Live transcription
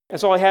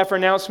That's all I have for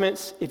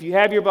announcements. If you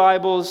have your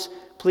Bibles,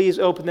 please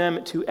open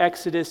them to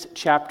Exodus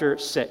chapter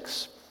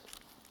 6.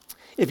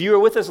 If you were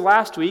with us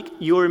last week,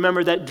 you'll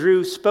remember that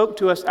Drew spoke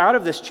to us out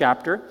of this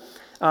chapter.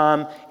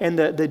 And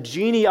the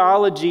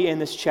genealogy in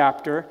this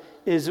chapter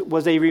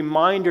was a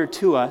reminder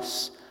to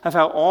us of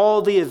how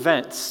all the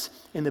events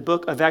in the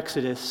book of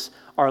Exodus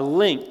are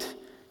linked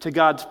to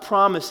God's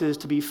promises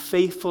to be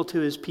faithful to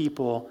his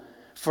people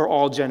for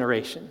all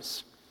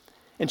generations.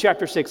 And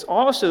chapter 6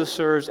 also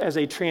serves as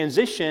a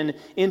transition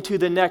into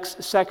the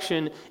next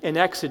section in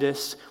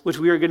Exodus, which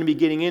we are going to be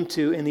getting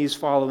into in these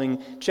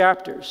following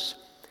chapters.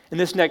 And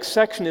this next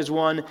section is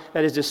one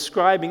that is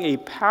describing a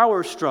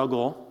power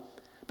struggle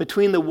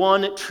between the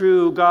one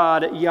true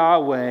God,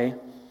 Yahweh,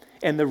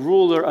 and the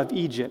ruler of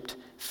Egypt,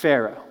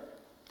 Pharaoh.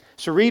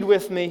 So read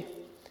with me,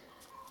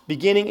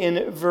 beginning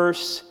in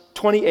verse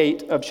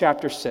 28 of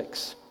chapter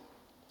 6.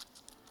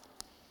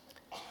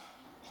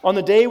 On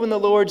the day when the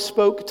Lord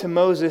spoke to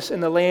Moses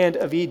in the land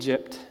of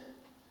Egypt,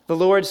 the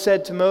Lord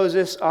said to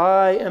Moses,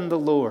 I am the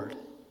Lord.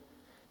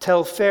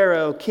 Tell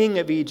Pharaoh, king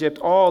of Egypt,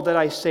 all that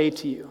I say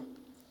to you.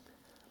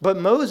 But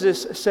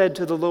Moses said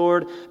to the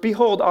Lord,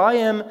 Behold, I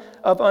am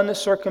of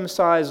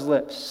uncircumcised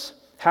lips.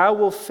 How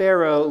will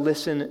Pharaoh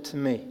listen to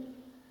me?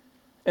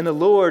 And the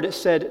Lord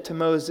said to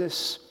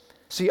Moses,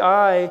 See,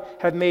 I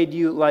have made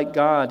you like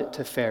God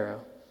to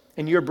Pharaoh,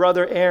 and your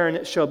brother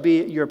Aaron shall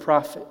be your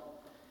prophet.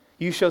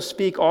 You shall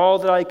speak all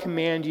that I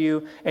command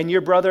you, and your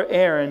brother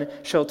Aaron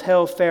shall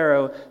tell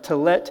Pharaoh to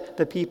let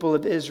the people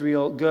of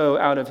Israel go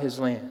out of his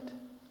land.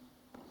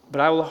 But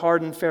I will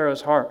harden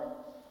Pharaoh's heart.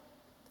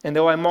 And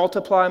though I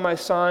multiply my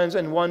signs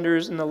and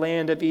wonders in the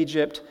land of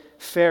Egypt,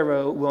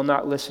 Pharaoh will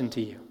not listen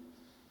to you.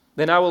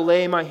 Then I will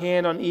lay my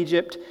hand on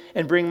Egypt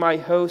and bring my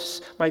hosts,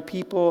 my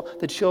people,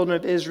 the children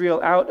of Israel,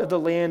 out of the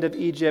land of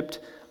Egypt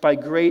by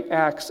great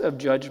acts of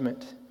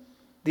judgment.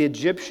 The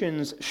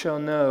Egyptians shall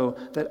know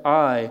that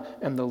I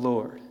am the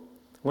Lord,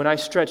 when I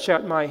stretch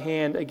out my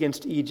hand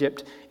against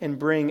Egypt and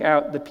bring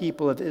out the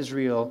people of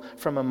Israel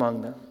from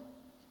among them.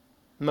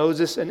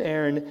 Moses and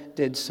Aaron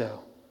did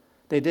so.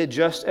 They did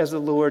just as the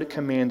Lord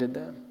commanded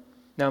them.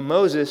 Now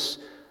Moses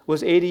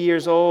was 80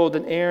 years old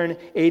and Aaron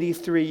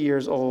 83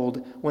 years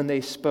old when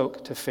they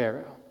spoke to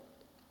Pharaoh.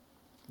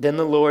 Then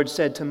the Lord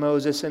said to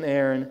Moses and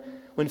Aaron,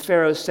 When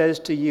Pharaoh says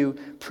to you,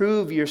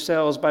 Prove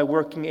yourselves by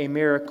working a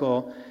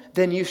miracle,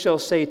 then you shall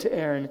say to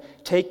Aaron,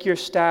 Take your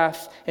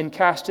staff and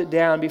cast it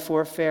down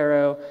before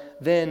Pharaoh,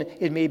 then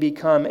it may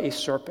become a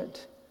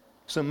serpent.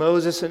 So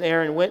Moses and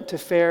Aaron went to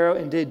Pharaoh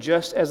and did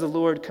just as the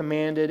Lord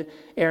commanded.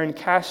 Aaron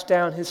cast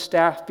down his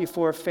staff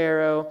before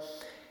Pharaoh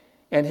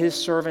and his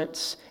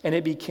servants, and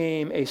it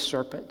became a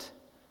serpent.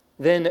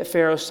 Then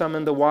Pharaoh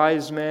summoned the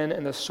wise men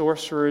and the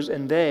sorcerers,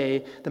 and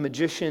they, the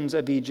magicians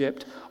of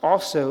Egypt,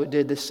 also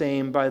did the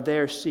same by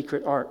their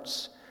secret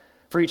arts.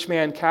 For each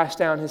man cast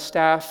down his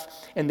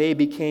staff, and they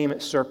became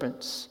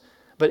serpents.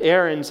 But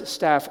Aaron's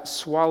staff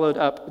swallowed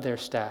up their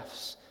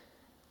staffs.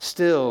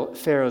 Still,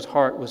 Pharaoh's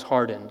heart was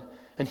hardened,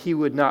 and he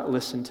would not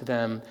listen to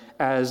them,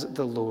 as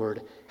the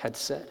Lord had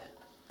said.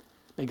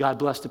 May God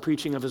bless the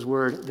preaching of his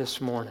word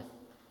this morning.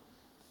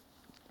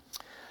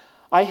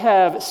 I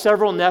have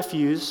several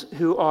nephews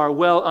who are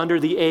well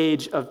under the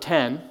age of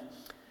 10,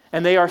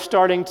 and they are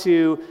starting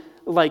to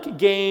like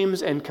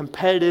games and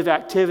competitive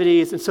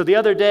activities. And so the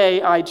other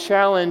day, I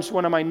challenged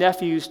one of my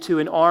nephews to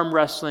an arm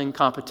wrestling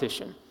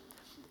competition.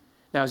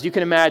 Now, as you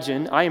can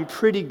imagine, I am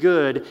pretty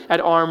good at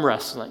arm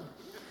wrestling,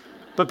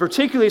 but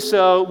particularly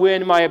so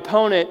when my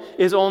opponent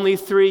is only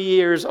 3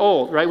 years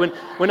old, right?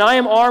 When I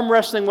am arm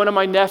wrestling one of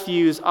my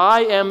nephews,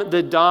 I am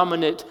the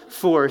dominant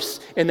force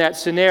in that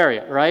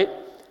scenario, right?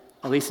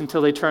 At least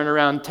until they turn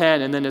around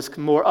 10, and then it's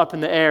more up in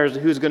the air as to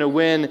who's going to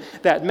win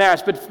that match.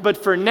 But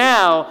for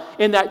now,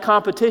 in that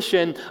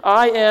competition,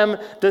 I am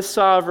the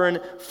sovereign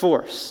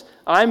force.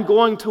 I'm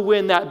going to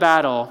win that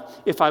battle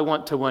if I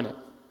want to win it.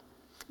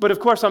 But of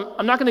course,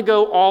 I'm not going to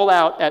go all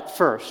out at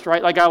first,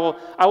 right? Like I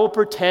will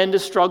pretend to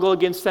struggle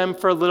against them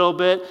for a little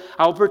bit.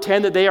 I will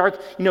pretend that they are,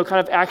 kind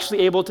of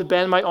actually able to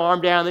bend my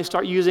arm down. They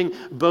start using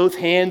both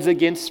hands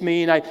against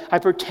me, and I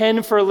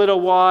pretend for a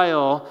little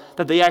while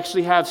that they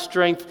actually have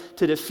strength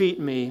to defeat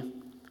me.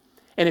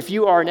 And if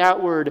you are an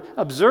outward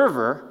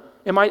observer,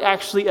 it might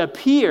actually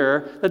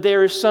appear that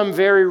there is some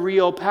very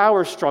real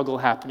power struggle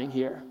happening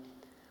here.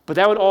 But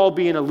that would all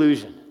be an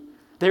illusion.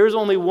 There is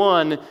only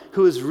one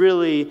who is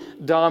really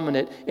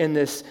dominant in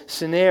this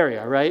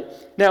scenario, right?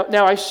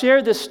 Now I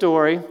share this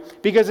story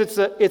because it's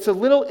a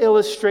little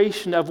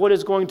illustration of what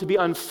is going to be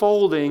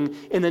unfolding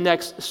in the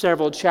next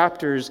several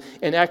chapters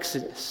in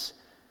Exodus.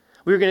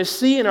 We're going to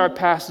see in our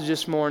passage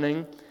this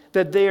morning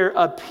that there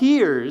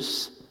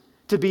appears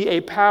to be a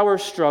power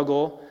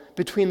struggle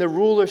between the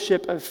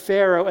rulership of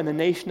Pharaoh and the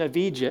nation of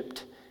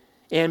Egypt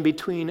and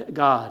between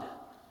God,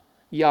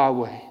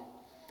 Yahweh.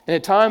 And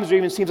at times it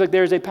even seems like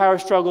there is a power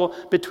struggle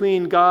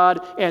between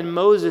God and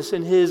Moses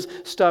and his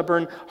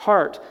stubborn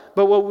heart.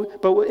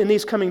 But in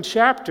these coming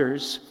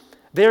chapters,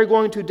 they're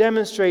going to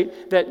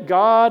demonstrate that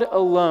God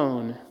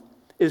alone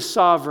is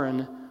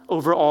sovereign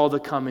over all the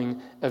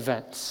coming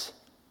events.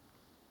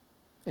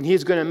 And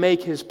he's going to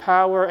make his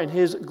power and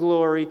his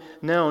glory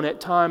known at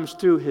times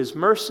through his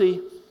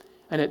mercy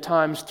and at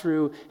times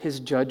through his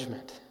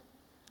judgment.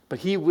 But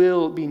he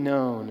will be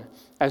known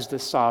as the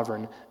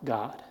sovereign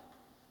God.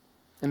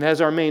 And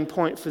that's our main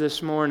point for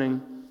this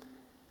morning,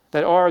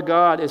 that our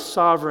God is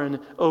sovereign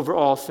over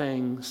all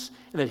things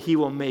and that he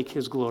will make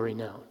his glory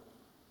known.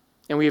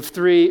 And we have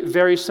three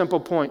very simple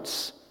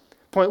points.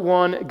 Point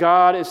one,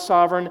 God is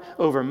sovereign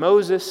over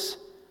Moses.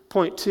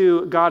 Point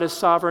two, God is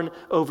sovereign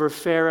over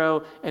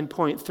Pharaoh. And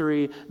point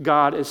three,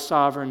 God is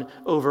sovereign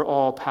over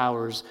all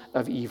powers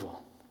of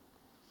evil.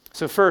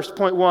 So first,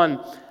 point one,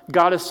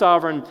 God is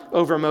sovereign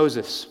over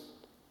Moses.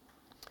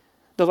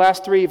 The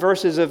last three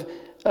verses of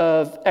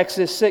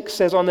Exodus 6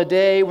 says, "On the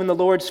day when the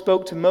Lord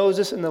spoke to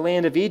Moses in the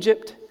land of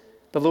Egypt,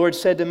 the Lord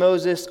said to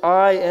Moses,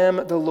 I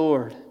am the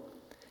Lord.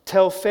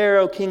 Tell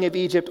Pharaoh, king of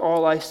Egypt,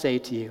 all I say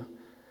to you.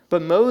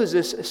 But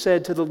Moses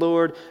said to the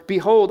Lord,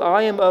 Behold,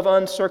 I am of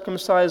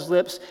uncircumcised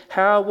lips.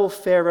 How will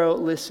Pharaoh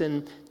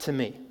listen to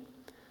me?"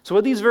 So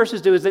what these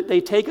verses do is that they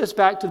take us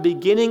back to the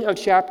beginning of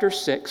chapter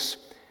 6,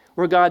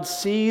 where God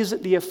sees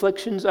the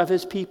afflictions of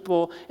his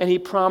people and he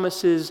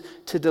promises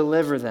to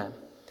deliver them.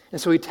 And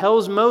so he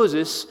tells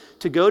Moses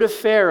to go to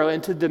Pharaoh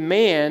and to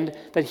demand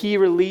that he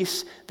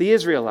release the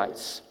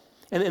Israelites.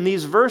 And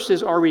these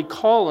verses are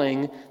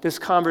recalling this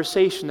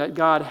conversation that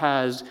God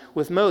has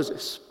with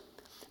Moses.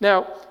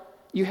 Now,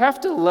 you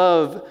have to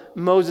love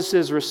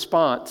Moses'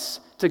 response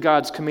to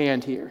God's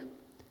command here.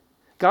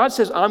 God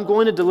says, I'm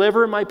going to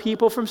deliver my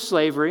people from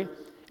slavery,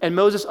 and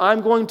Moses,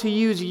 I'm going to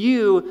use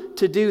you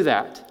to do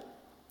that.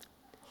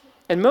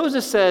 And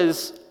Moses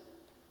says,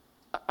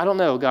 I don't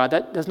know, God,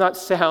 that does not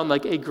sound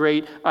like a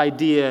great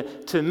idea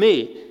to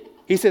me.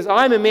 He says,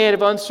 I'm a man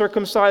of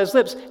uncircumcised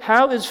lips.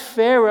 How is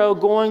Pharaoh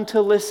going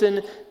to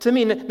listen to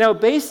me? Now,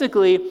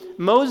 basically,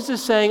 Moses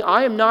is saying,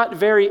 I am not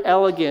very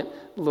elegant,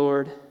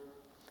 Lord.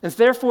 And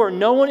therefore,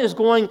 no one is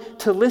going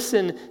to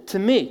listen to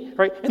me,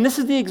 right? And this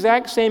is the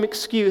exact same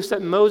excuse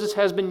that Moses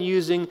has been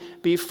using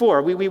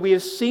before. We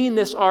have seen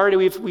this already.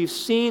 We've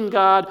seen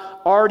God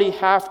already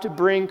have to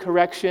bring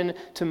correction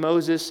to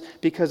Moses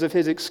because of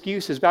his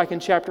excuses. Back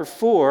in chapter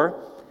 4,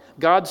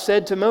 God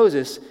said to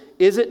Moses,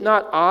 Is it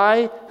not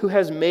I who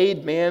has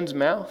made man's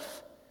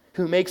mouth,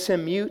 who makes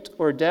him mute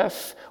or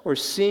deaf or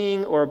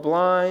seeing or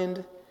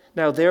blind?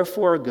 Now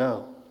therefore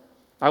go.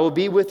 I will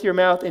be with your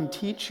mouth and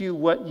teach you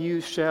what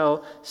you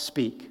shall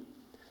speak.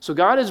 So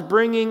God is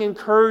bringing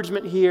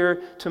encouragement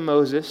here to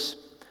Moses,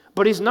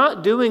 but he's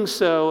not doing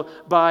so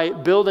by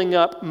building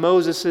up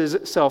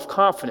Moses'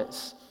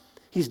 self-confidence.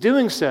 He's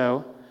doing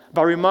so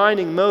by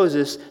reminding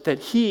Moses that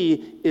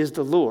he is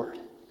the Lord,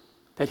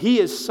 that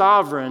he is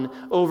sovereign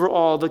over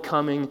all the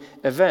coming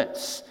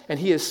events, and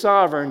he is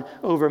sovereign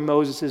over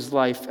Moses'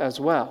 life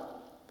as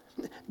well.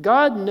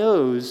 God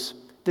knows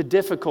the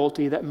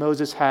difficulty that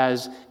Moses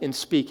has in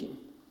speaking.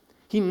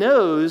 He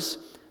knows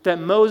that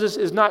Moses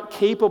is not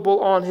capable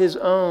on his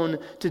own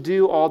to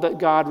do all that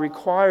God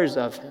requires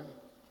of him.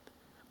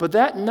 But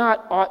that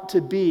not ought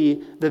to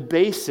be the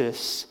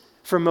basis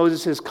for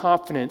Moses'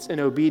 confidence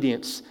and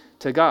obedience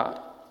to God.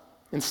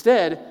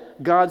 Instead,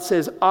 God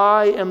says,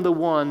 I am the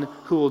one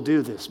who will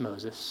do this,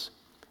 Moses.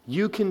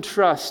 You can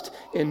trust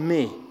in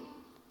me.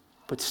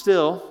 But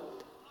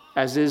still,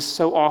 as is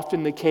so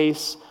often the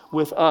case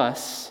with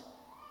us,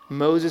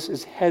 Moses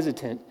is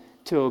hesitant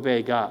to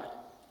obey God.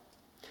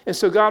 And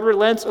so God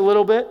relents a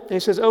little bit, and he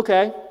says,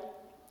 okay,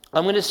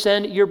 I'm going to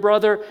send your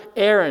brother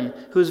Aaron,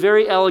 who's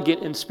very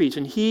elegant in speech,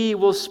 and he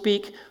will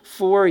speak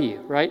for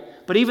you, right?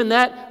 But even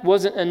that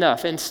wasn't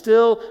enough. And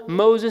still,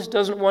 Moses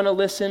doesn't want to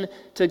listen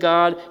to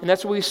God, and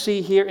that's what we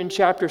see here in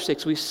chapter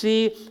 6. We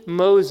see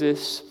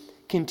Moses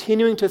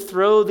continuing to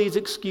throw these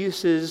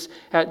excuses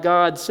at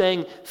God,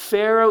 saying,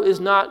 Pharaoh is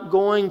not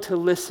going to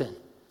listen.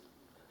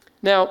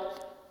 Now,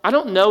 I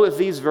don't know if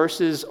these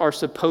verses are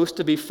supposed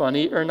to be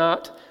funny or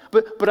not,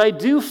 but I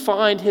do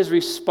find his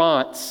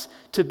response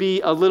to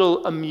be a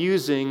little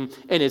amusing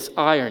in its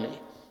irony,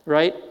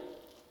 right?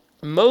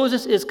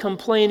 Moses is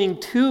complaining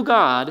to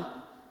God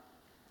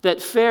that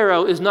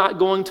Pharaoh is not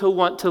going to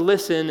want to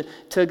listen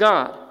to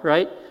God,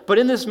 right? But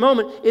in this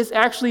moment, it's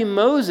actually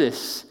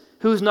Moses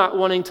who's not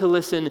wanting to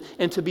listen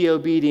and to be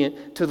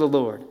obedient to the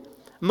Lord.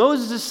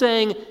 Moses is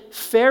saying,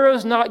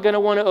 Pharaoh's not going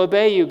to want to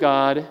obey you,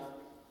 God,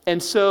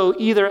 and so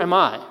either am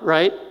I,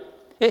 right?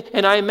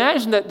 And I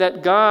imagine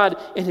that God,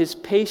 in his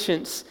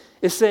patience,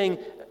 is saying,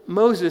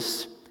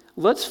 Moses,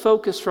 let's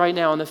focus right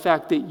now on the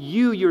fact that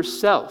you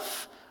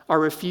yourself are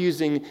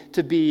refusing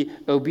to be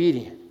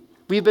obedient.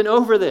 We've been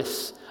over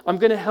this. I'm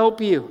going to help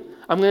you.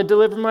 I'm going to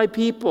deliver my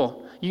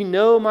people. You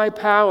know my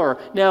power.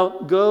 Now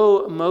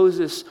go,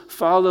 Moses,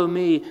 follow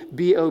me,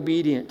 be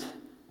obedient.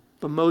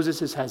 But Moses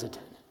is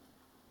hesitant.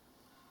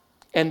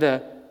 And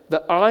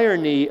the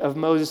irony of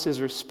Moses'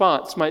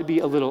 response might be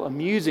a little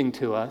amusing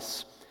to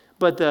us,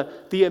 but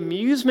the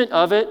amusement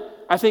of it,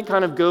 I think,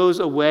 kind of goes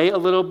away a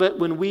little bit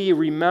when we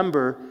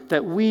remember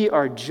that we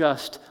are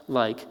just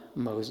like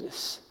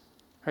Moses.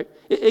 Right?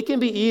 It can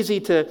be easy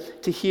to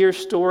hear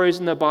stories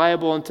in the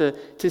Bible and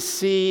to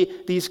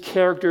see these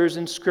characters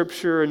in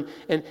Scripture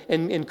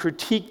and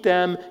critique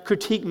them,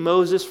 critique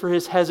Moses for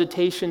his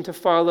hesitation to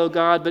follow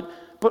God.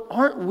 But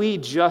aren't we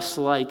just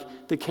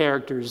like the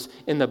characters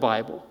in the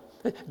Bible?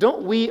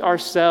 Don't we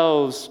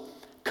ourselves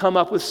come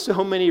up with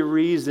so many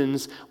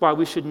reasons why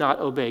we should not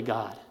obey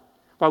God,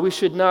 why we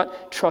should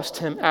not trust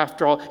him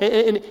after all?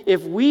 And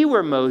if we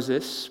were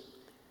Moses,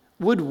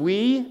 would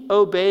we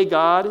obey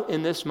God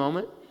in this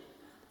moment?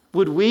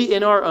 Would we,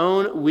 in our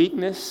own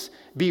weakness,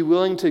 be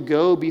willing to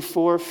go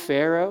before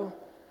Pharaoh,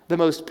 the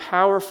most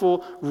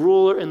powerful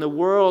ruler in the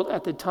world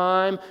at the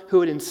time,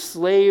 who had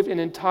enslaved an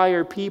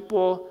entire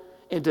people,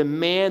 and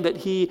demand that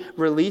he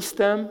release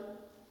them?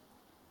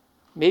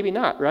 Maybe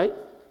not, right?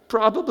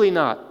 Probably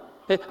not.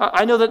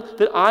 I know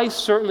that I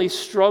certainly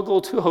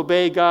struggle to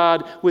obey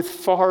God with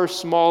far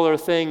smaller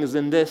things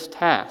than this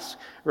task,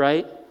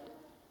 right?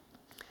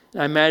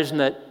 And I imagine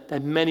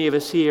that many of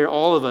us here,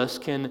 all of us,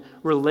 can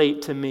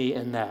relate to me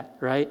in that,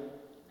 right?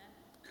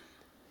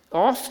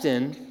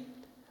 Often,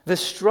 the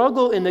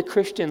struggle in the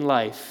Christian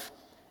life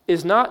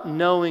is not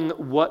knowing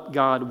what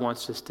God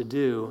wants us to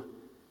do,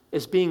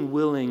 it's being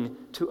willing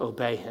to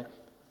obey him.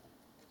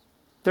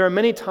 There are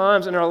many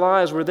times in our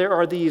lives where there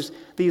are these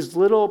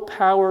little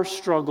power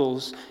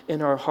struggles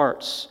in our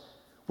hearts,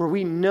 where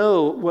we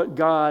know what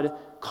God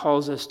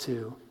calls us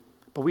to,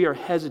 but we are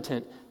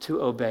hesitant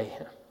to obey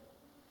him.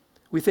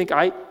 We think,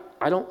 I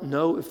don't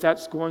know if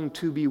that's going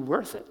to be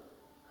worth it,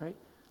 right?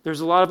 There's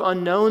a lot of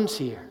unknowns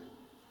here.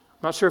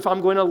 I'm not sure if I'm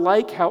going to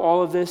like how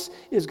all of this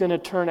is going to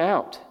turn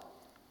out.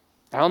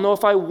 I don't know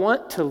if I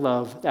want to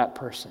love that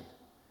person.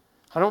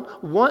 I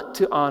don't want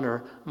to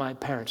honor my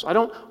parents. I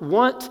don't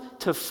want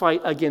to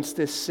fight against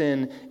this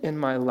sin in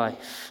my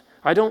life.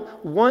 I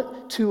don't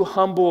want to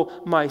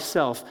humble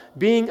myself.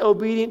 Being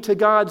obedient to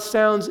God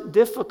sounds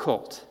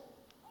difficult.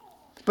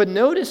 But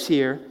notice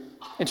here,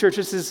 and church,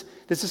 this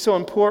is so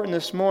important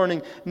this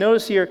morning.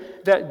 Notice here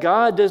that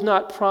God does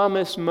not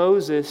promise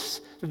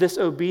Moses that this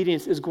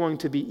obedience is going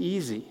to be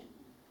easy.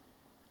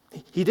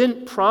 He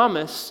didn't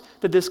promise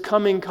that this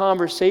coming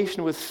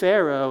conversation with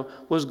Pharaoh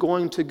was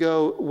going to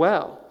go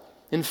well.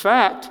 In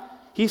fact,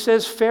 he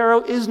says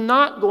Pharaoh is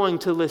not going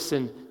to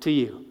listen to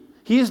you.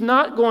 He is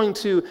not going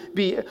to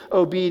be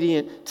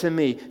obedient to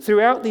me.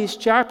 Throughout these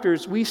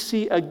chapters, we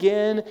see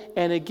again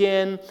and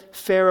again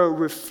Pharaoh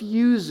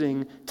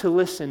refusing to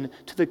listen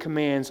to the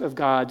commands of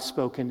God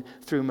spoken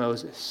through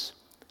Moses.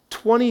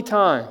 20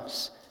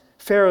 times,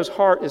 Pharaoh's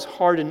heart is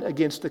hardened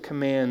against the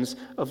commands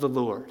of the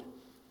Lord.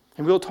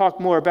 And we'll talk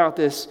more about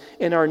this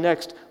in our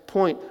next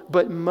point.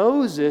 But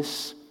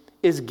Moses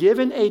is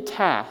given a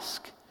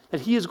task that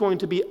he is going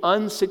to be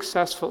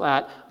unsuccessful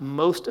at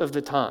most of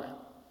the time.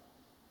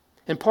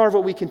 And part of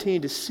what we continue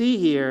to see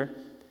here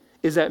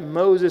is that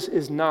Moses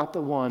is not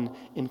the one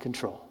in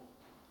control.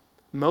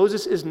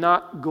 Moses is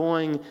not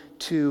going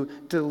to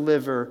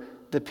deliver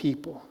the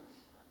people.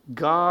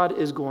 God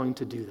is going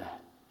to do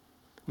that.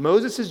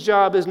 Moses'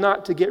 job is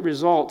not to get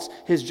results.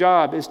 His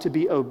job is to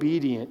be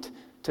obedient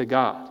to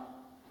God.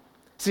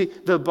 See,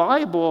 the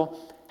Bible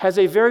has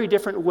a very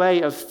different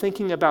way of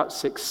thinking about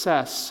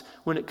success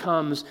when it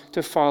comes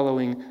to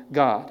following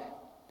God.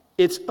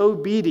 It's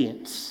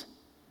obedience,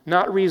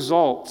 not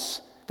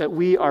results, that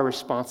we are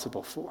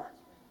responsible for.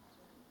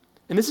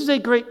 And this is a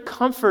great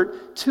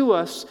comfort to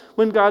us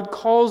when God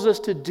calls us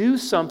to do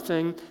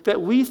something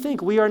that we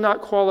think we are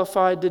not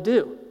qualified to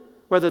do,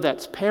 whether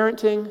that's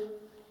parenting,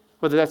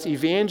 whether that's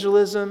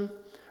evangelism,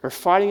 or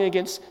fighting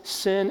against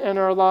sin in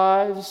our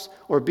lives,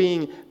 or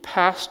being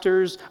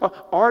pastors.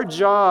 Our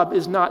job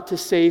is not to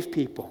save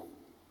people.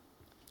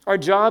 Our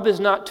job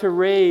is not to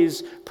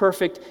raise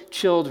perfect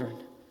children.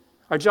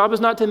 Our job is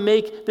not to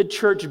make the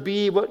church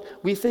be what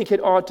we think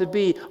it ought to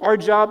be. Our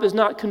job is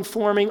not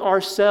conforming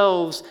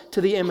ourselves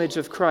to the image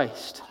of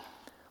Christ.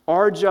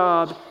 Our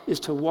job is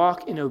to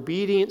walk in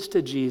obedience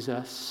to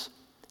Jesus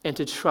and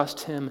to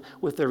trust him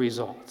with the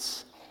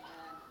results.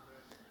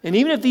 And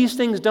even if these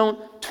things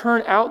don't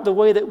turn out the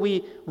way that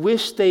we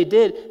wish they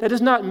did, that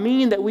does not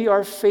mean that we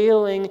are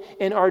failing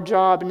in our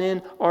job and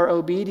in our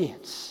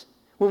obedience.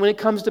 When it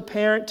comes to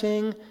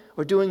parenting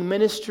or doing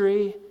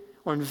ministry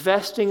or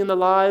investing in the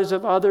lives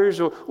of others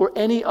or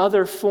any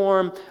other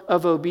form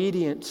of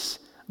obedience,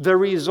 the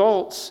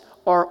results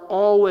are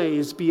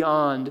always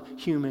beyond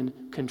human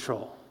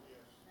control.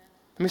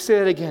 Let me say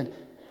that again.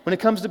 When it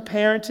comes to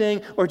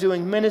parenting or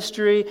doing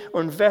ministry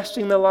or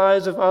investing in the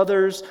lives of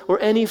others or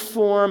any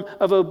form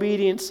of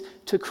obedience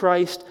to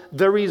Christ,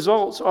 the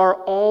results are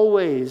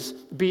always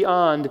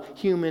beyond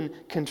human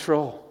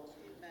control.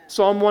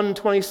 Psalm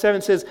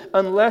 127 says,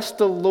 "Unless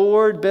the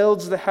Lord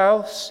builds the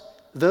house,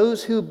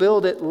 those who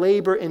build it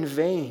labor in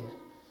vain.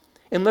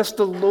 Unless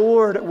the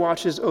Lord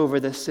watches over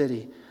the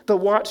city, the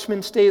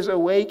watchman stays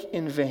awake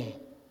in vain.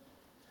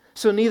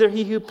 So neither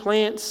he who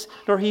plants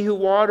nor he who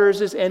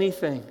waters is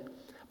anything,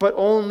 but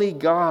only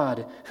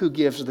God who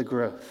gives the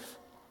growth."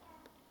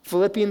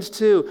 Philippians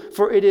 2,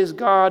 "For it is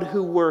God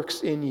who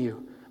works in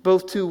you,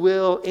 both to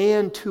will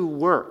and to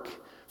work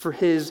for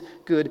his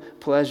good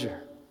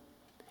pleasure."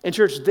 And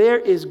church, there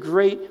is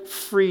great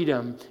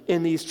freedom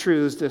in these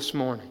truths this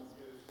morning.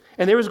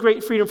 And there was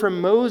great freedom for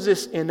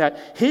Moses in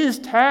that. His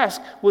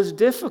task was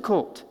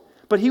difficult,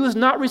 but he was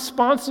not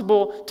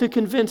responsible to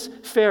convince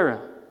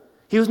Pharaoh.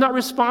 He was not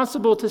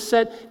responsible to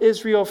set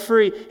Israel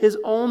free. His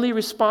only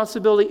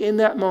responsibility in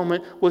that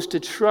moment was to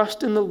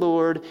trust in the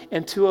Lord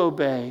and to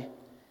obey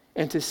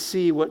and to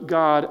see what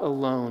God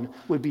alone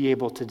would be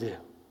able to do.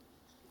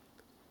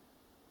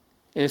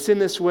 And it's in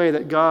this way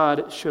that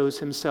God shows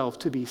himself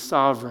to be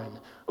sovereign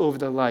over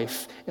the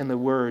life and the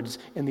words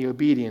and the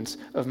obedience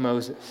of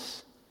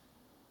Moses.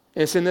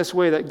 And it's in this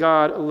way that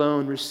God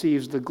alone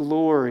receives the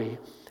glory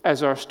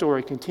as our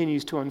story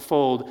continues to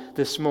unfold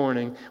this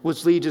morning,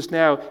 which leads us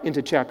now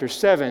into chapter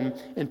 7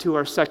 and to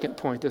our second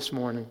point this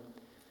morning,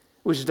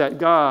 which is that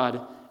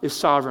God is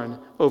sovereign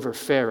over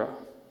Pharaoh.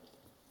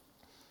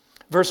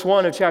 Verse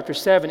 1 of chapter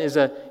 7 is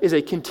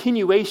a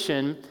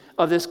continuation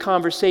of this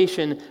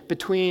conversation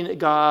between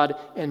God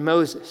and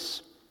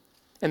Moses.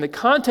 And the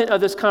content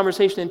of this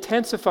conversation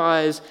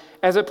intensifies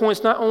as it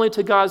points not only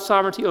to God's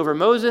sovereignty over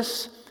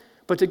Moses,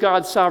 but to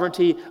God's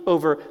sovereignty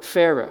over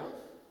Pharaoh.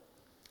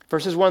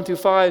 Verses 1 through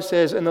 5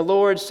 says, "And the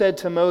Lord said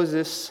to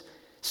Moses,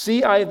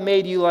 'See, I have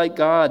made you like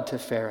God to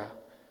Pharaoh,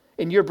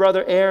 and your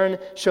brother Aaron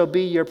shall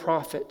be your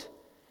prophet.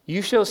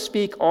 You shall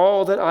speak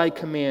all that I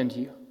command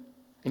you.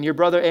 And your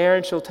brother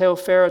Aaron shall tell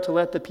Pharaoh to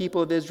let the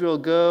people of Israel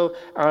go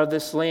out of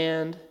this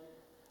land.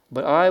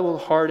 But I will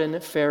harden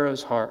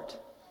Pharaoh's heart.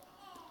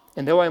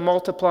 And though I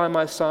multiply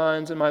my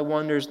signs and my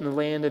wonders in the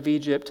land of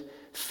Egypt,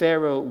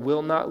 Pharaoh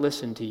will not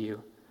listen to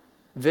you.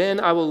 Then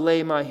I will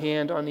lay my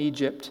hand on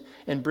Egypt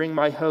and bring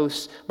my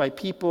hosts, my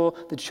people,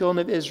 the children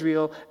of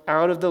Israel,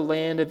 out of the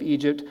land of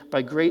Egypt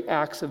by great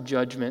acts of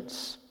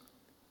judgments.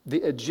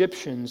 The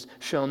Egyptians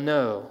shall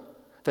know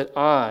that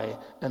I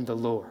am the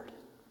Lord.'"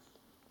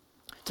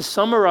 To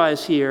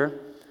summarize here,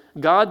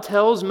 God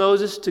tells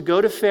Moses to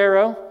go to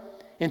Pharaoh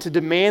and to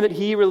demand that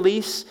he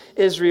release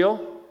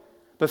Israel.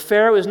 But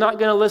Pharaoh is not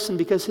going to listen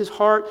because his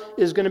heart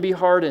is going to be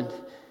hardened.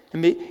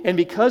 And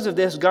because of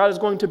this, God is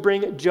going to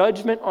bring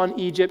judgment on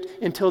Egypt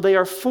until they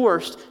are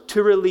forced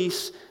to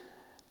release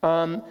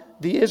the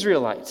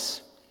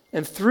Israelites.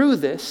 And through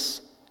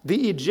this,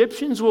 the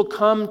Egyptians will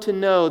come to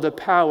know the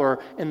power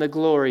and the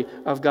glory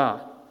of God.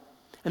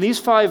 And these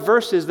 5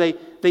 verses,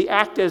 they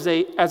act as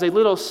a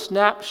little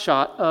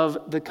snapshot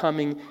of the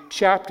coming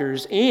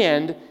chapters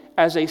and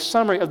as a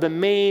summary of the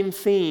main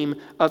theme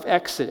of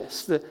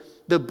Exodus.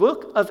 The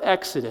book of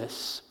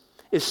Exodus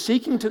is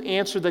seeking to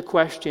answer the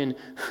question,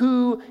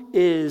 who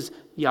is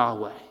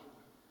Yahweh?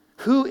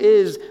 Who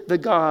is the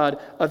God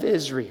of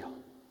Israel?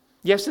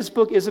 Yes, this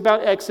book is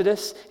about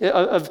Exodus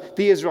of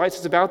the Israelites.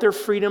 It's about their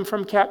freedom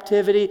from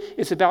captivity.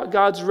 It's about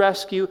God's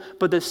rescue.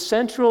 But the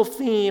central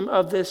theme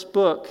of this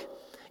book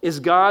is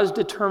God's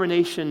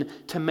determination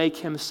to make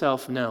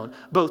himself known,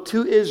 both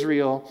to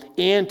Israel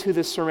and to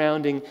the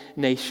surrounding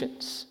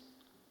nations.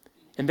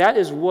 And that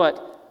is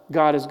what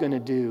God is going to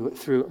do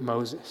through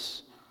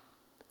Moses.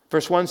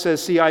 Verse 1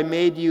 says, "See, I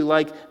made you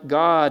like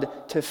God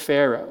to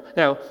Pharaoh."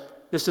 Now,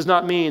 this does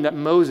not mean that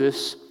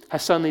Moses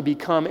has suddenly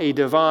become a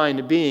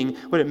divine being.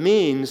 What it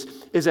means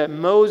is that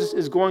Moses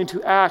is going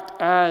to act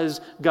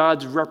as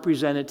God's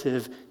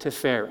representative to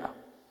Pharaoh.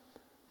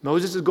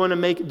 Moses is going to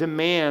make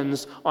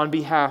demands on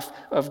behalf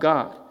of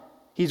God.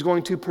 He's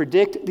going to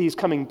predict these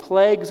coming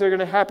plagues that are going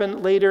to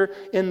happen later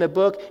in the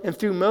book. And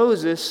through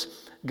Moses,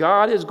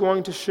 God is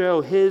going to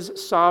show his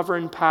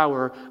sovereign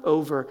power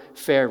over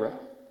Pharaoh.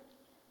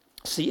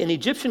 See, in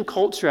Egyptian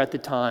culture at the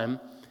time,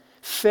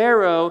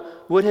 Pharaoh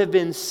would have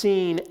been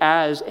seen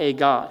as a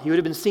god. He would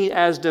have been seen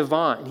as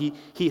divine.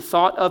 He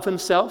thought of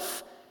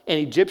himself, and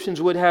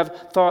Egyptians would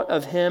have thought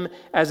of him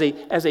as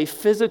a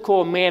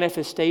physical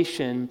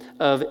manifestation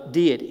of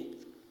deity.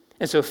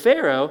 And so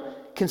Pharaoh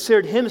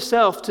considered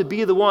himself to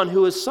be the one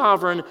who was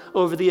sovereign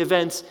over the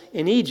events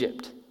in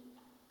Egypt.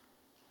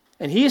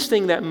 And he is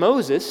thinking that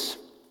Moses,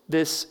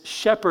 this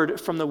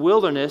shepherd from the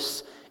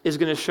wilderness, is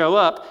going to show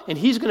up, and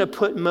he's going to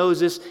put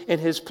Moses in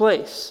his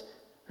place,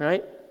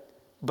 right?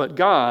 But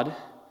God,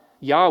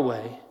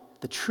 Yahweh,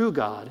 the true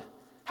God,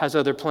 has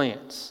other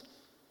plans.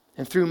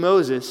 And through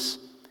Moses,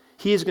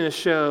 he is going to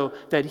show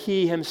that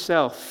he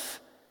himself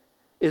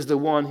is the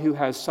one who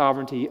has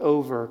sovereignty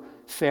over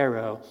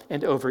Pharaoh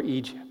and over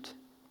Egypt.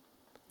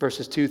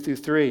 Verses 2 through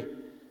 3,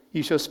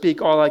 "You shall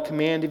speak all I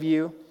command of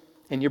you,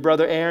 and your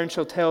brother Aaron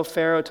shall tell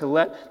Pharaoh to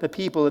let the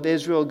people of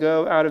Israel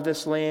go out of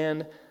this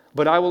land,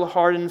 but I will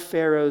harden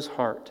Pharaoh's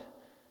heart.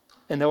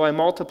 And though I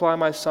multiply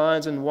my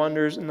signs and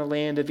wonders in the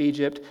land of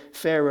Egypt,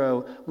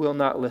 Pharaoh will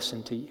not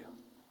listen to you."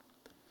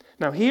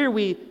 Now here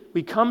we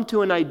come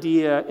to an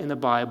idea in the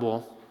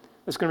Bible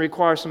that's going to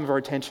require some of our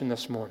attention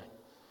this morning.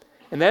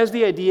 And that is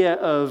the idea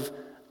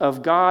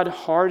of God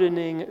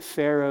hardening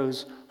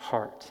Pharaoh's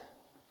heart.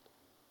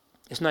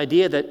 It's an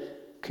idea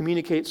that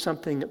communicates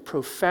something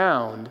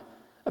profound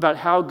about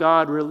how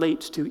God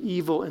relates to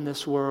evil in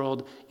this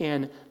world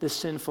and the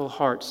sinful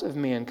hearts of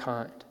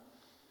mankind.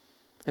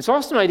 It's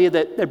also an idea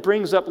that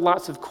brings up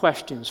lots of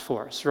questions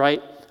for us,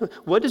 right?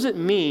 What does it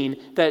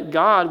mean that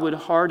God would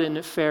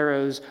harden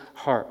Pharaoh's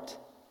heart?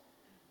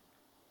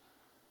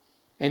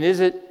 And is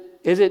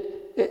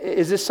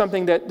this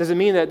something does it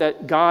mean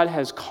that God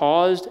has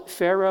caused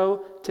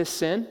Pharaoh to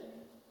sin?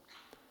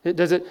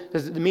 Does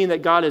it mean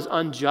that God is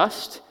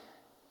unjust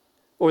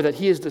or that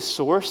he is the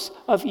source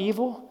of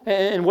evil?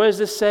 And what does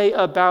this say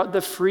about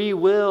the free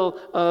will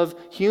of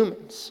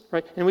humans,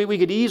 right? And we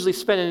could easily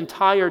spend an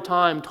entire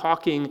time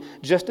talking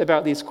just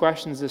about these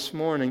questions this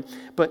morning.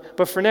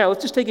 But for now,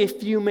 let's just take a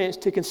few minutes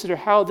to consider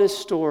how this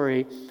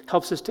story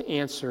helps us to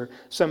answer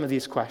some of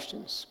these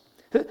questions.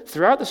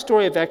 Throughout the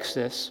story of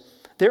Exodus,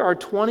 there are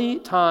 20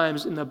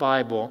 times in the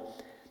Bible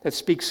that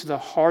speaks to the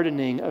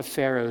hardening of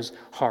Pharaoh's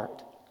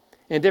heart.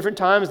 And at different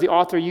times, the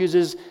author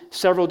uses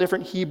several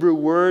different Hebrew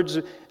words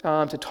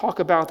to talk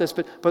about this,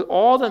 but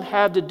all of them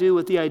have to do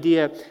with the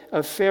idea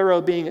of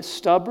Pharaoh being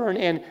stubborn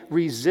and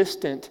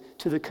resistant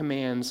to the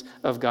commands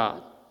of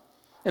God.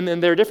 And then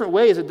there are different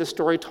ways that this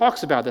story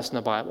talks about this in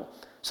the Bible.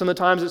 Some of the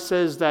times it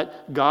says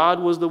that God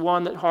was the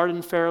one that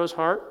hardened Pharaoh's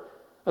heart.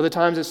 Other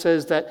times it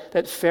says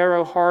that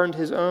Pharaoh hardened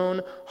his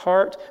own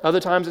heart. Other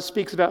times it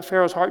speaks about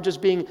Pharaoh's heart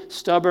just being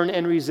stubborn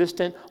and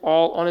resistant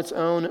all on its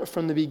own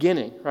from the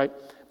beginning, right?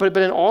 But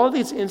in all of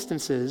these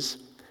instances,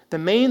 the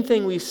main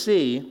thing we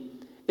see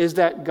is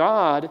that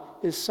God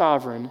is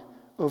sovereign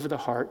over the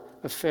heart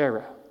of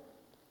Pharaoh.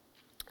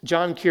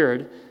 John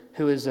Curd,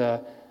 who is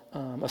a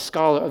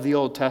scholar of the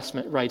Old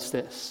Testament, writes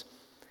this.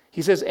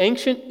 He says,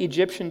 ancient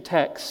Egyptian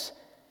texts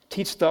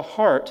teach the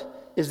heart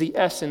is the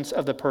essence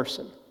of the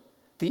person,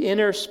 the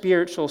inner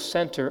spiritual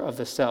center of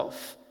the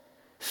self.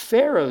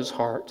 Pharaoh's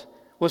heart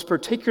was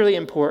particularly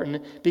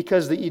important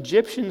because the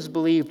Egyptians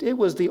believed it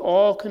was the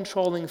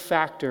all-controlling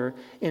factor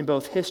in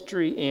both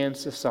history and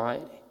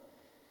society.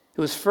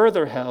 It was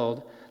further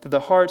held that the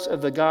hearts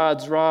of the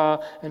gods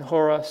Ra and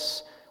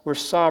Horus were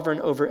sovereign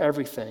over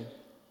everything.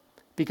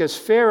 Because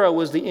Pharaoh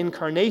was the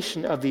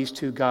incarnation of these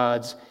two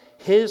gods,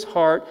 his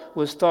heart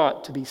was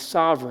thought to be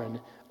sovereign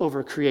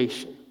over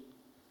creation.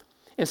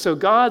 And so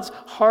God's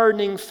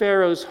hardening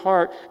Pharaoh's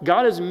heart,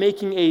 God is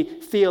making a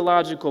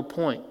theological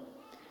point.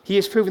 He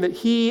is proving that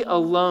he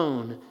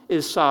alone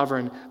is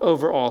sovereign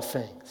over all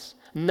things.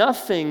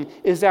 Nothing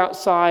is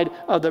outside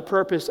of the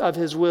purpose of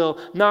his will,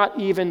 not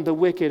even the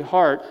wicked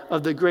heart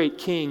of the great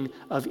king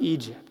of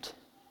Egypt.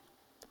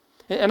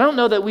 And I don't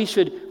know that we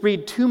should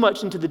read too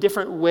much into the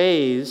different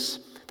ways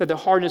that the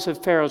hardness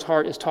of Pharaoh's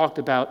heart is talked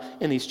about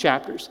in these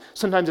chapters.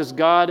 Sometimes it's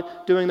God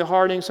doing the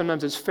hardening,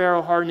 sometimes it's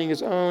Pharaoh hardening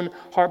his own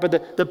heart.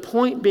 But the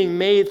point being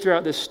made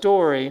throughout this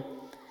story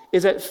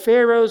is that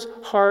Pharaoh's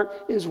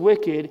heart is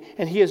wicked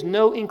and he has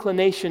no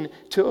inclination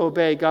to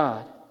obey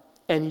God.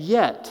 And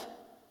yet,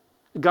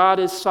 God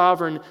is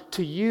sovereign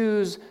to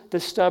use the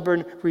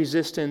stubborn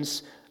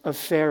resistance of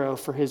Pharaoh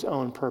for his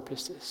own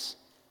purposes.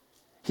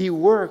 He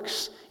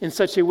works in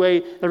such a way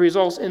that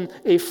results in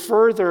a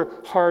further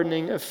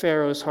hardening of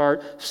Pharaoh's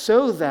heart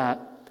so that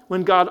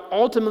when God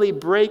ultimately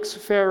breaks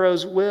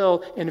Pharaoh's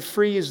will and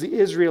frees the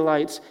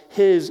Israelites,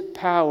 his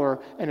power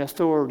and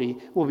authority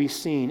will be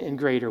seen in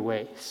greater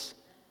ways.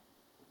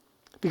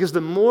 Because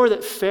the more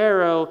that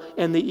Pharaoh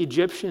and the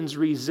Egyptians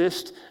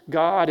resist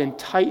God and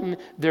tighten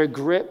their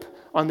grip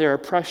on their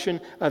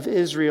oppression of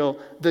Israel,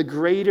 the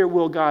greater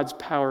will God's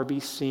power be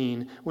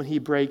seen when he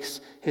breaks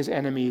his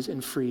enemies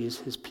and frees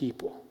his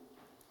people.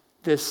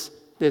 This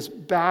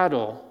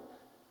battle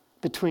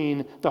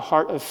between the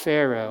heart of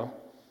Pharaoh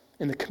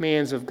and the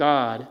commands of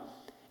God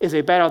is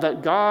a battle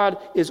that God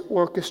is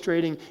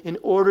orchestrating in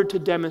order to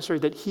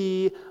demonstrate that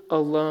he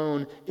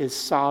alone is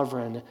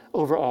sovereign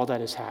over all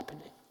that is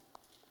happening.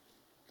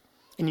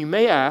 And you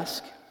may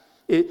ask,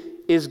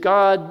 is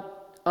God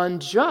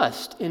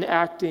unjust in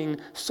acting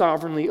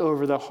sovereignly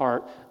over the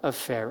heart of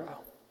Pharaoh?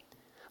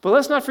 But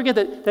let's not forget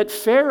that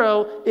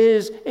Pharaoh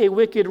is a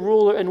wicked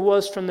ruler and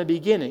was from the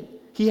beginning.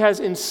 He has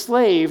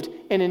enslaved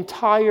an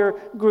entire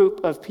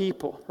group of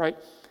people, right?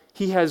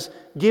 He has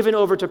given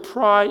over to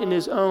pride in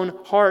his own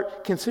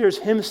heart, considers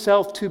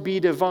himself to be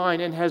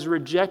divine, and has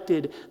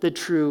rejected the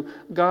true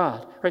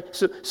God, right?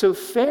 So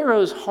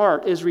Pharaoh's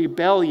heart is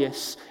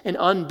rebellious and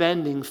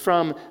unbending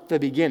from the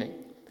beginning.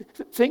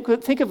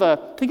 Think of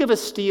a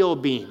steel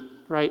beam,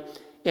 right?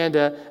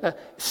 And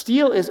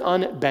steel is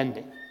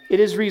unbending. It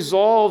is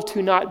resolved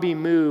to not be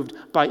moved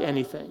by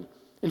anything.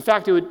 In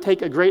fact, it would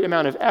take a great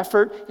amount of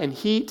effort and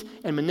heat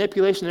and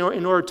manipulation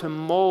in order to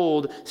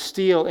mold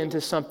steel into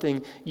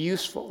something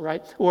useful,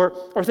 right? Or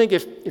think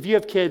if you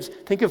have kids,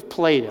 think of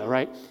Play-Doh,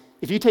 right?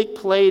 If you take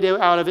Play-Doh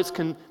out of its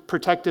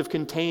protective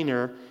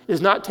container, it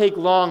does not take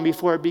long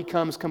before it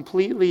becomes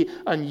completely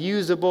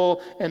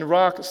unusable and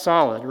rock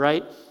solid,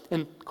 right?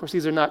 And of course,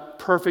 these are not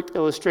perfect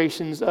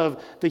illustrations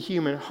of the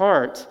human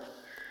heart.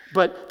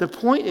 But the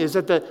point is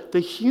that the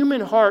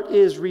human heart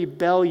is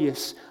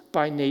rebellious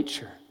by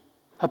nature.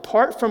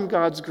 Apart from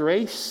God's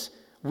grace,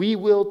 we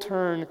will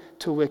turn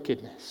to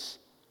wickedness.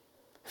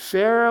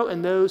 Pharaoh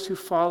and those who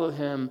follow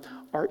him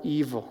are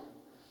evil.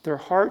 Their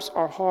hearts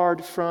are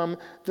hard from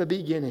the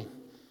beginning.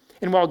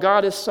 And while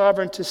God is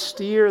sovereign to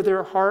steer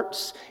their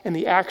hearts and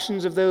the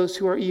actions of those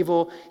who are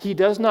evil, he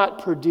does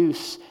not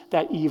produce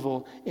that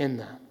evil in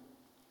them.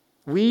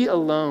 We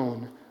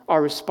alone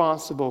are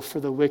responsible for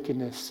the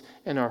wickedness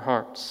in our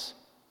hearts.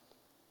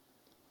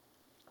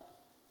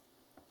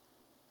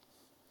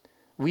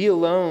 We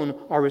alone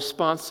are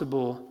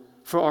responsible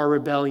for our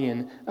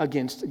rebellion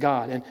against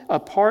God. And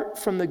apart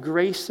from the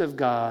grace of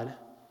God,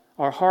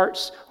 our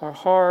hearts are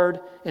hard,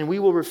 and we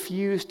will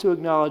refuse to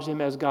acknowledge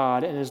him as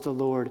God and as the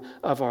Lord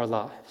of our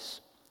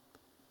lives.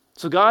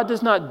 So God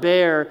does not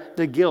bear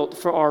the guilt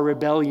for our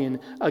rebellion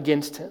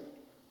against him.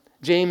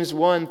 James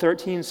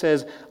 1:13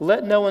 says,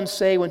 "Let no one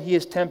say when he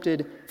is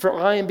tempted, for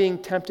I am being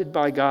tempted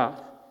by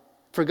God.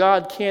 For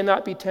God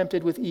cannot be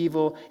tempted with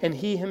evil, and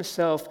he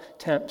himself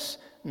tempts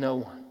no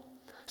one."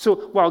 So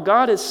while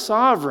God is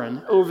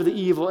sovereign over the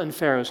evil in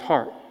Pharaoh's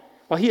heart,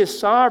 while he is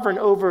sovereign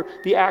over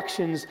the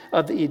actions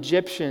of the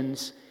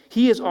Egyptians,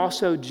 he is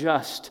also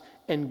just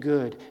and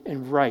good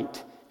and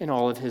right in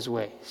all of his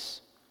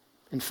ways.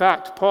 In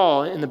fact,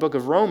 Paul, in the book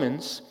of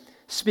Romans,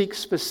 speaks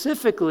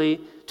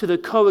specifically to the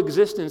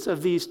coexistence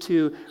of these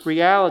two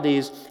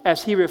realities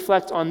as he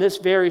reflects on this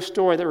very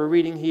story that we're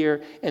reading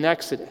here in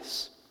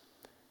Exodus.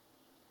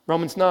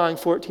 Romans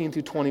 9:14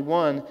 through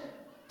 21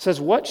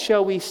 says, "What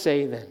shall we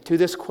say then to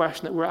this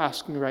question that we're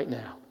asking right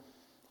now?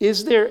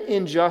 Is there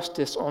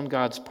injustice on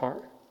God's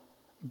part?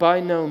 By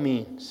no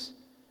means.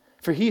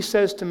 For he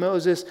says to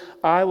Moses,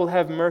 'I will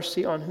have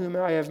mercy on whom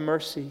I have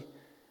mercy,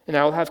 and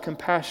I will have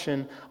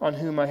compassion on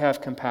whom I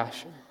have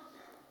compassion.'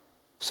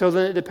 So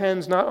then it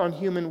depends not on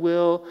human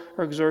will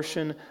or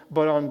exertion,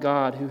 but on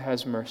God who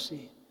has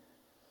mercy.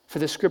 For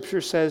the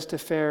scripture says to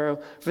Pharaoh,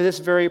 'For this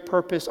very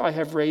purpose I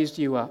have raised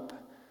you up,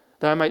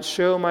 that I might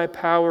show my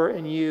power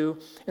in you,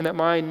 and that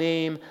my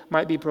name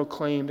might be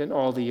proclaimed in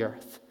all the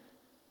earth.'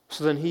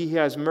 So then he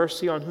has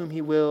mercy on whom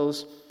he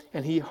wills,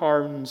 and he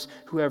hardens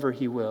whoever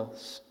he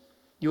wills.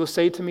 You will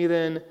say to me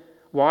then,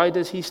 'Why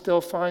does he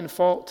still find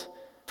fault?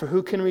 For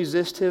who can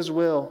resist his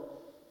will?'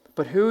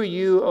 But who are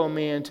you, O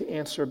man, to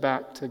answer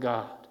back to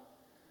God?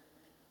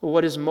 Well,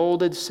 what is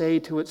molded, say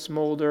to its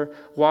molder,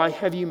 'Why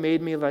have you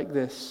made me like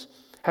this?'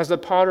 Has the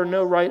potter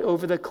no right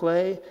over the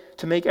clay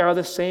to make out of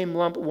the same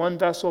lump one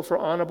vessel for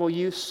honorable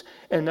use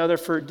and another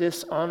for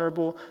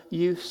dishonorable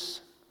use?"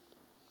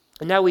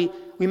 And now we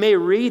may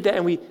read that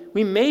and we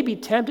may be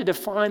tempted to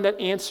find that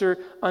answer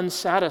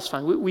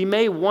unsatisfying. We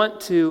may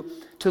want to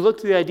look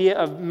to the idea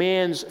of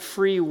man's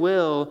free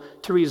will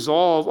to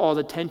resolve all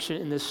the tension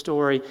in this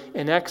story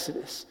in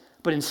Exodus.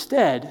 But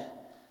instead,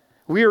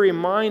 we are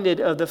reminded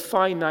of the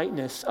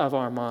finiteness of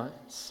our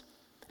minds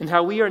and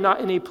how we are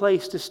not in a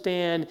place to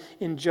stand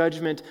in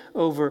judgment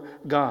over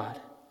God.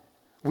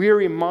 We are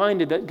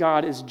reminded that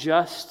God is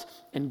just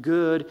and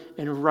good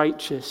and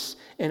righteous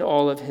in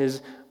all of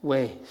his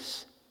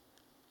ways.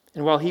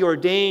 And while he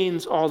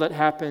ordains all that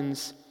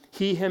happens,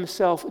 he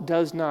himself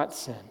does not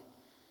sin.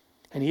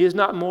 And he is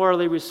not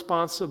morally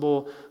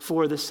responsible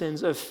for the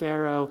sins of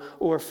Pharaoh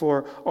or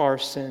for our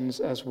sins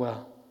as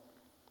well.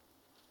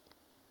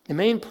 The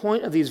main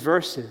point of these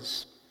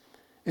verses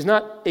is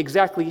not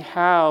exactly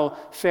how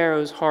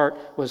Pharaoh's heart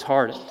was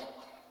hardened.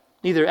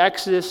 Neither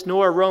Exodus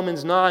nor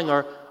Romans 9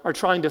 are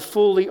trying to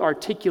fully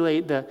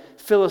articulate the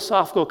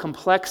philosophical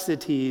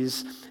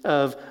complexities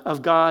of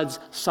God's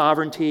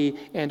sovereignty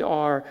and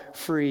our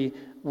free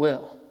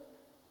will.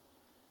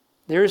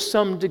 There is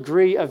some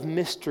degree of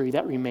mystery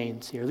that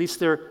remains here. At least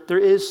there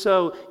is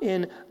so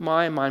in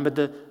my mind. But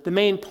the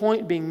main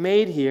point being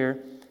made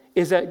here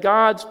is that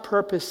God's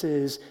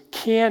purposes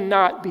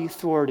cannot be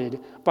thwarted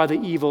by the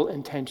evil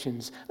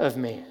intentions of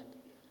man.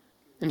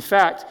 In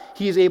fact,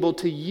 he is able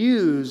to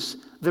use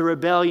the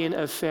rebellion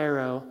of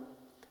Pharaoh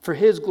for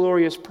his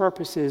glorious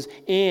purposes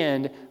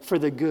and for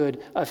the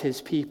good of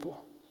his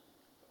people.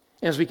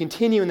 And as we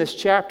continue in this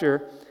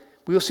chapter,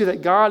 we will see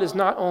that God is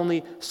not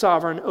only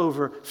sovereign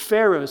over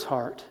Pharaoh's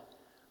heart,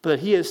 but that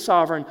he is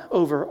sovereign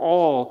over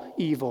all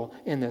evil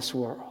in this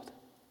world.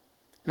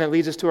 And that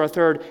leads us to our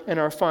third and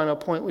our final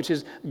point, which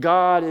is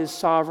God is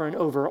sovereign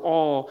over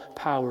all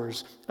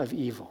powers of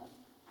evil.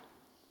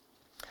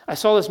 I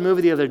saw this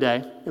movie the other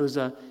day. It was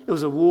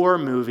a war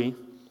movie.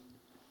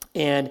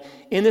 And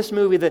in this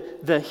movie,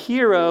 the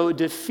hero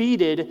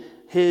defeated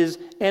his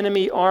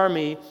enemy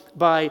army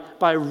by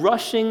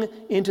rushing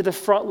into the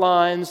front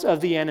lines of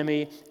the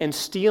enemy and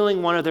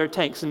stealing one of their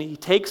tanks. And he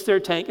takes their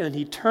tank and then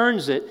he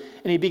turns it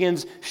and he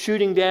begins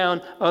shooting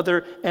down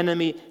other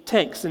enemy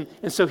tanks. And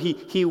so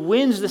he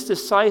wins this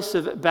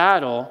decisive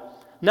battle,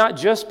 not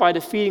just by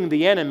defeating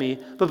the enemy,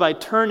 but by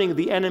turning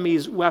the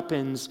enemy's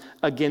weapons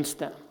against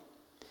them.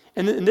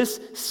 And in this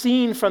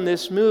scene from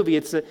this movie,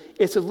 it's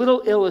a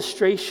little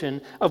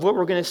illustration of what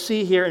we're going to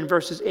see here in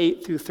verses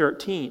 8 through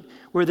 13,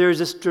 where there's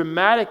this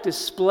dramatic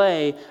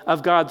display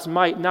of God's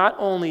might, not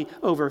only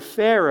over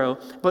Pharaoh,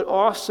 but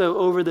also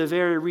over the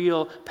very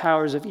real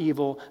powers of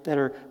evil that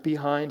are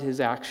behind his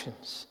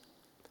actions.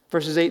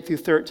 Verses 8 through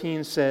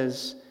 13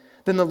 says,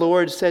 "Then the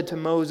Lord said to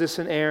Moses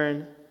and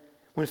Aaron,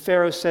 when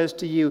Pharaoh says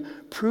to you,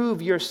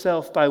 'Prove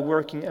yourself by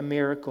working a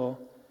miracle,'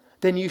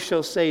 Then you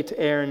shall say to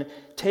Aaron,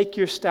 take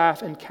your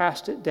staff and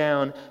cast it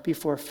down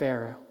before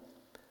Pharaoh,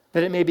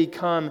 that it may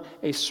become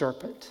a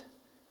serpent.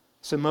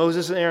 So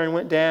Moses and Aaron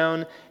went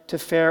down to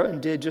Pharaoh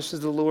and did just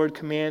as the Lord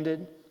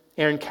commanded.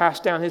 Aaron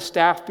cast down his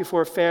staff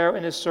before Pharaoh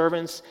and his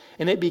servants,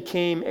 and it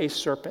became a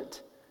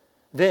serpent.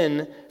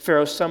 Then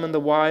Pharaoh summoned the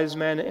wise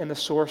men and the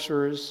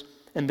sorcerers,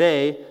 and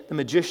they, the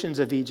magicians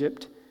of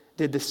Egypt,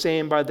 did the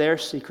same by their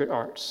secret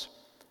arts.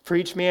 For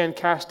each man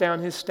cast down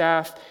his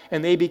staff,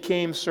 and they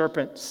became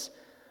serpents.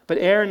 But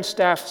Aaron's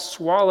staff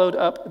swallowed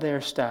up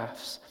their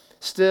staffs.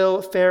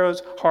 Still,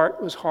 Pharaoh's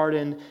heart was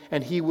hardened,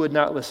 and he would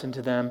not listen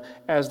to them,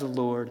 as the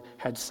Lord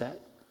had said.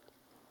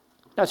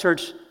 Now,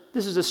 church,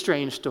 this is a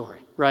strange story,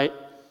 right?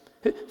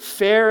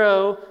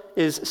 Pharaoh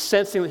is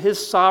sensing that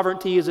his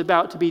sovereignty is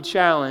about to be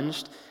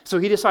challenged, so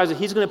he decides that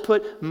he's going to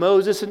put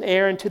Moses and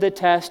Aaron to the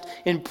test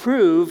and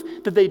prove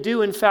that they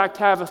do, in fact,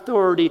 have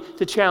authority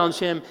to challenge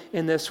him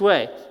in this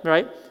way,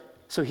 right?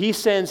 So he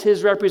sends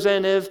his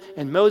representative,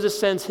 and Moses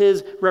sends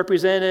his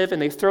representative,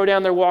 and they throw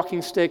down their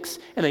walking sticks,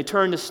 and they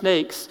turn to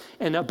snakes,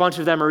 and a bunch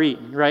of them are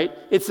eaten, right?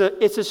 It's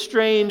a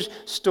strange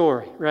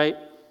story, right?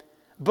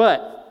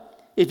 But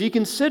if you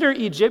consider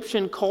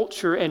Egyptian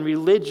culture and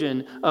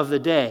religion of the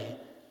day,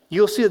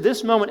 you'll see that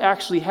this moment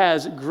actually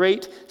has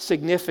great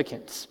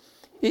significance.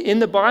 In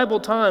the Bible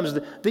times,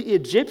 the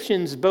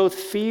Egyptians both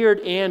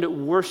feared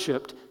and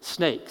worshiped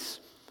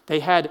snakes. They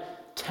had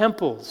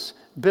temples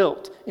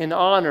built in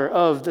honor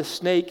of the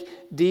snake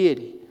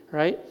deity,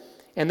 right?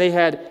 And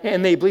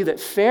they believed that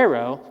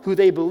Pharaoh, who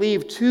they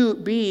believed to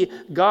be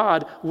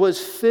God,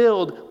 was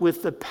filled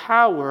with the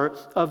power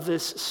of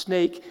this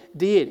snake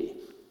deity.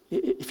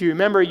 If you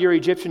remember your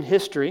Egyptian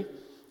history,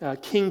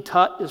 King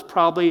Tut is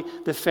probably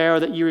the pharaoh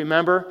that you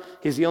remember.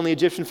 He's the only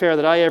Egyptian pharaoh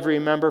that I ever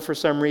remember for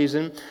some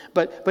reason.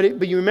 But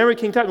you remember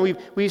King Tut, and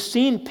we've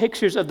seen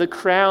pictures of the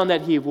crown that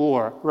he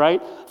wore,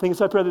 right? I think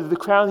it's up either the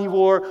crown he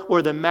wore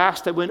or the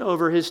mask that went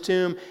over his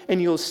tomb.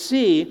 And you'll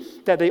see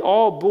that they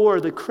all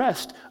bore the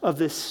crest of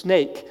this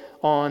snake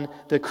on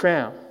the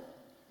crown,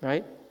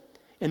 right?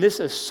 And this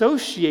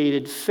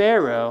associated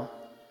Pharaoh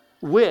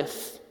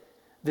with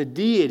the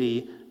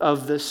deity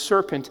of the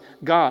serpent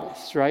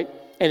goddess, right?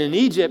 And in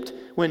Egypt,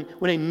 when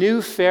a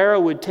new pharaoh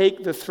would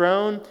take the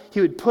throne,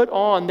 he would put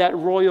on that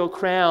royal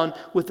crown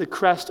with the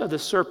crest of the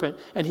serpent,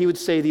 and he would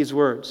say these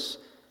words.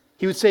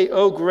 He would say,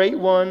 O great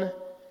one,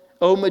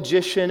 O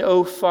magician,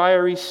 O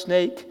fiery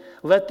snake,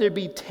 let there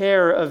be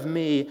terror of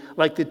me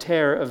like the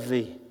terror of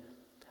thee.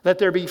 Let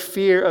there be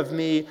fear of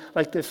me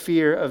like the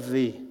fear of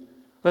thee.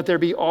 Let there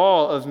be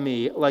awe of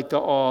me like the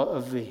awe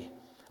of thee.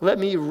 Let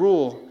me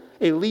rule,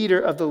 a leader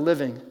of the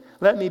living.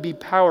 Let me be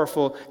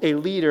powerful, a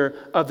leader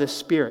of the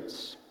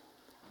spirits.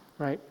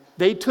 Right?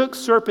 They took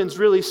serpents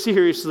really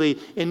seriously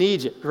in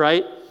Egypt,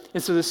 right?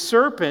 And so the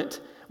serpent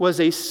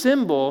was a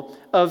symbol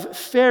of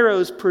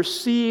Pharaoh's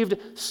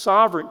perceived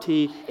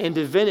sovereignty and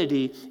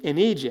divinity in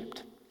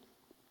Egypt.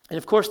 And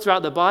of course,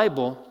 throughout the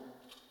Bible,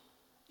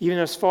 even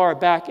as far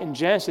back in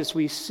Genesis,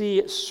 we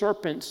see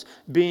serpents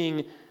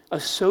being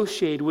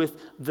associated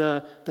with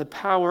the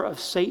power of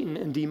Satan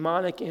and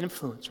demonic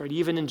influence, right?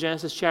 Even in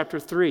Genesis chapter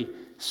 3,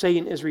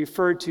 Satan is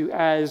referred to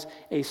as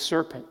a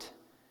serpent.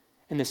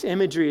 And this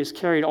imagery is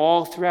carried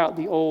all throughout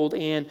the Old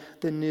and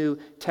the New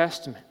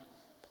Testament.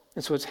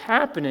 And so what's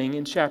happening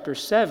in chapter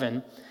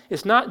 7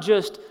 is not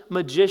just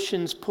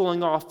magicians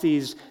pulling off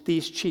these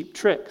cheap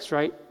tricks,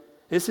 right?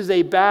 This is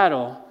a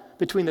battle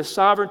between the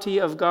sovereignty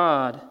of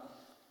God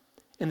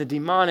and the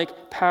demonic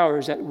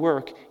powers at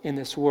work in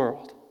this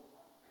world.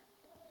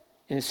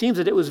 And it seems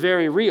that it was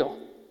very real.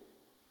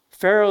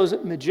 Pharaoh's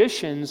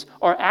magicians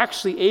are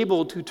actually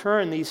able to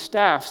turn these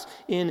staffs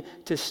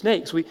into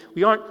snakes.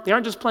 They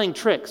aren't just playing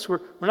tricks.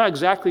 We're not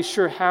exactly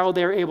sure how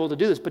they're able to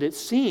do this, but it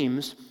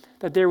seems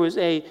that there was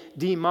a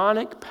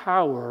demonic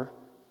power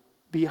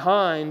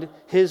behind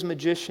his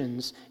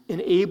magicians,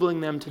 enabling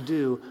them to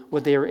do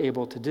what they were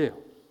able to do.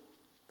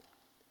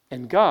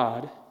 And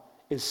God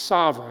is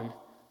sovereign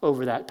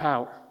over that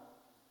power.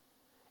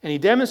 And he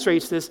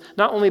demonstrates this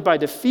not only by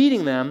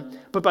defeating them,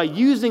 but by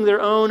using their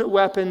own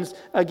weapons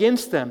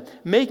against them,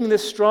 making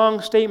this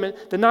strong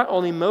statement that not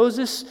only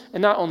Moses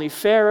and not only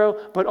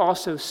Pharaoh, but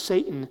also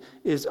Satan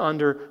is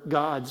under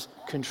God's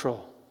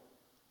control.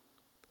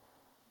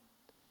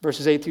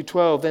 Verses 8 through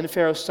 12, then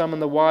Pharaoh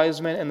summoned the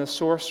wise men and the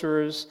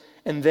sorcerers,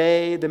 and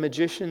they, the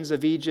magicians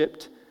of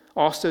Egypt,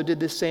 also did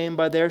the same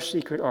by their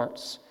secret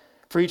arts.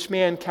 For each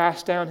man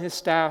cast down his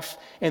staff,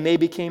 and they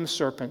became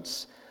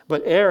serpents.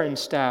 But Aaron's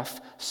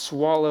staff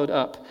swallowed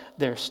up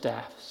their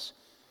staffs.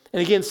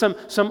 And again, some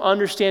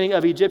understanding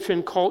of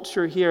Egyptian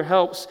culture here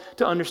helps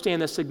to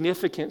understand the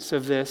significance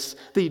of this.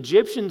 The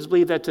Egyptians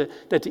believed that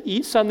to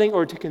eat something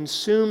or to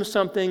consume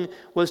something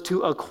was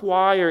to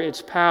acquire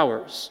its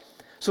powers.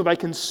 So by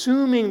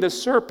consuming the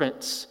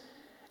serpents,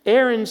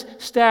 Aaron's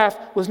staff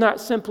was not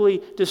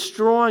simply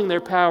destroying their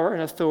power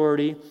and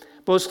authority,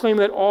 but was claiming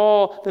that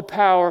all the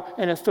power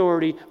and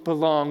authority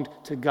belonged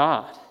to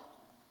God.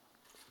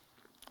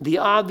 The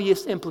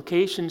obvious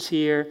implications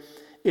here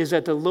is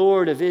that the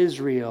Lord of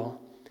Israel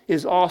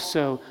is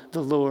also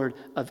the Lord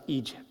of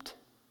Egypt.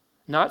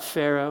 Not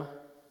Pharaoh,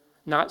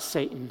 not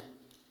Satan,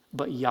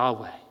 but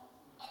Yahweh.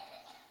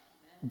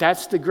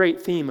 That's the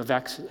great theme of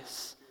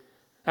Exodus.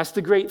 That's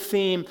the great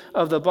theme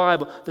of the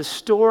Bible. The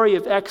story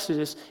of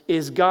Exodus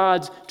is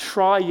God's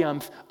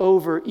triumph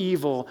over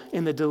evil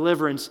in the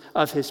deliverance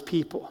of his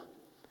people.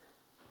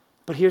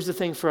 But here's the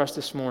thing for us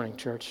this morning,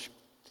 church.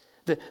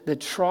 The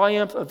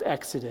triumph of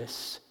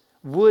Exodus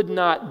would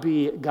not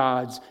be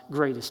God's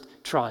greatest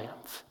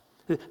triumph.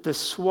 The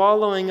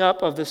swallowing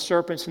up of the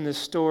serpents in this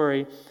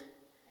story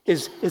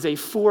is a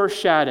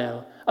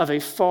foreshadow of a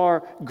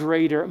far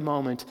greater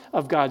moment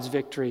of God's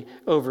victory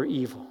over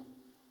evil.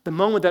 The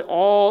moment that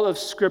all of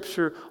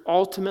Scripture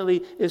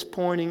ultimately is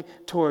pointing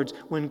towards,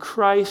 when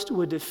Christ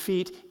would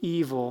defeat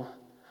evil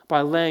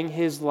by laying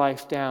his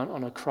life down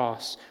on a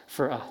cross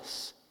for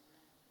us.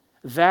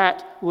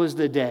 That was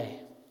the day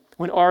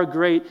when our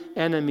great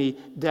enemy,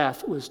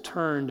 death, was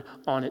turned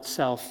on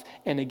itself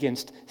and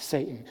against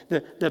Satan.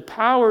 The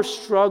power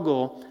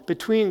struggle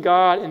between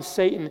God and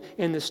Satan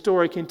in the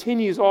story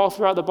continues all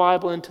throughout the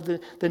Bible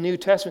into the New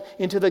Testament,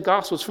 into the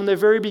Gospels. From the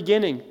very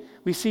beginning,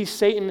 we see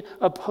Satan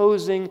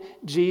opposing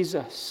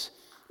Jesus.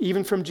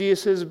 Even from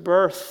Jesus'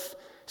 birth,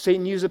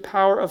 Satan used the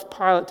power of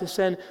Pilate to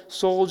send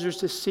soldiers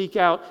to seek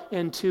out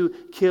and to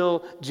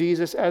kill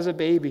Jesus as a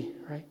baby,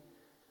 right?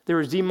 There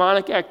was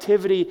demonic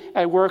activity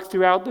at work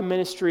throughout the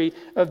ministry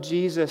of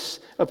Jesus,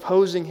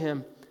 opposing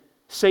him.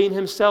 Satan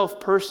himself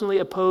personally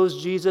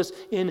opposed Jesus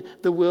in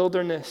the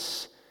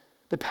wilderness.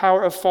 The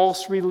power of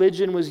false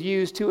religion was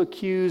used to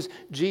accuse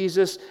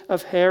Jesus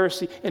of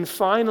heresy. And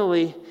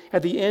finally,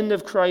 at the end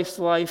of Christ's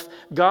life,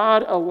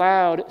 God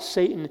allowed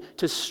Satan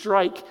to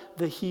strike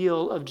the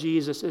heel of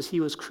Jesus as he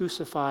was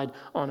crucified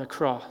on a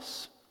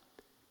cross.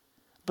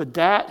 But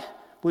that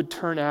would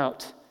turn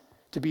out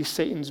to be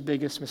Satan's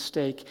biggest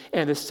mistake,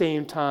 and at the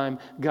same time,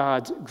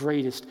 God's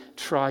greatest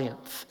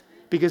triumph.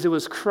 Because it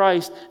was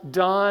Christ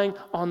dying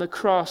on the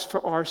cross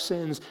for our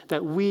sins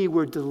that we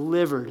were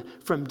delivered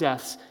from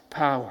death's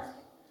power.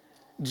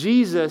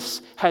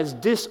 Jesus has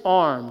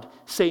disarmed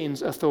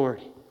Satan's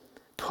authority,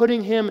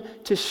 putting him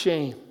to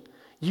shame,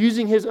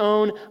 using his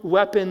own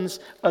weapons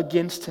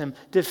against him,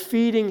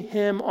 defeating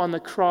him on the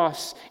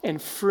cross,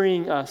 and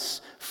freeing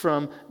us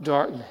from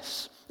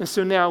darkness. And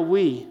so now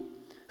we,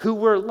 who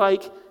were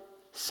like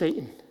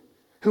Satan,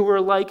 who were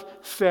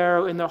like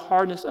Pharaoh in the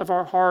hardness of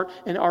our heart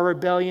and our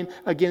rebellion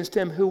against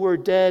him, who were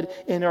dead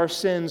in our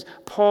sins,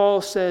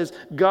 Paul says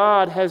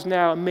God has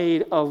now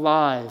made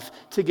alive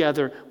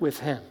together with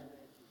him,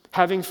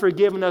 having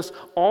forgiven us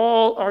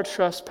all our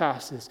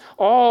trespasses,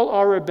 all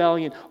our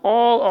rebellion,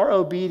 all our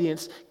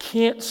obedience,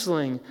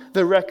 canceling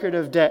the record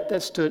of debt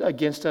that stood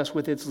against us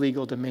with its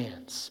legal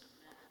demands.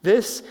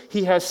 This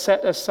he has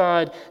set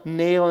aside,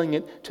 nailing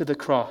it to the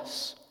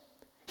cross.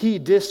 He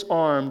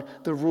disarmed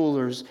the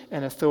rulers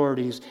and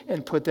authorities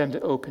and put them to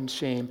open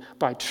shame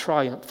by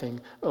triumphing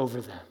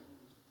over them.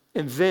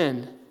 And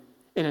then,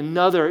 in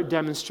another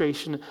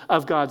demonstration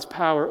of God's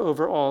power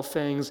over all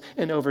things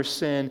and over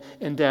sin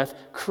and death,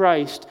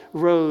 Christ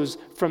rose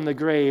from the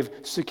grave,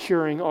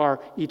 securing our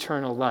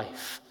eternal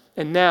life.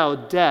 And now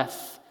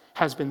death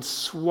has been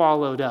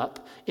swallowed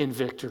up in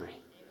victory.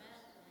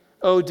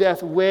 O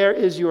death, where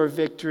is your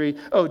victory?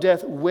 O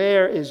death,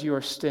 where is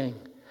your sting?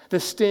 The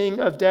sting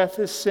of death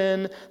is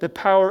sin. The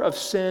power of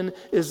sin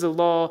is the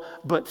law.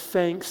 But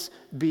thanks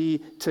be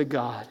to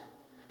God,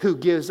 who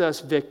gives us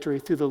victory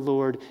through the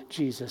Lord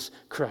Jesus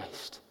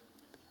Christ.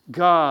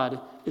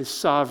 God is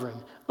sovereign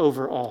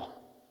over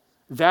all.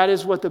 That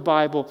is what the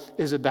Bible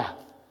is about.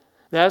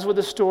 That is what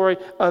the story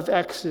of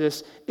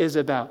Exodus is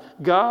about.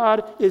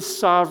 God is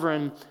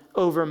sovereign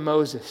over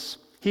Moses.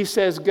 He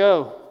says,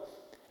 go.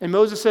 And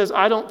Moses says,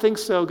 I don't think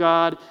so,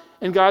 God.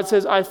 And God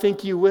says, I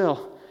think you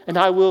will. And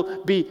I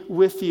will be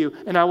with you,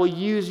 and I will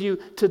use you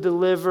to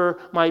deliver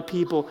my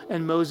people.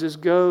 And Moses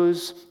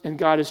goes, and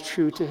God is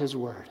true to his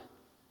word.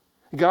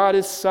 God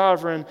is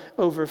sovereign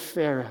over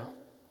Pharaoh.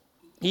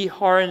 He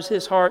hardens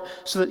his heart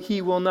so that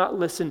he will not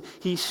listen.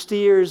 He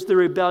steers the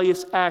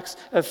rebellious acts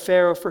of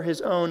Pharaoh for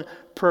his own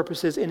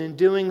purposes. And in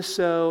doing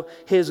so,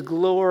 his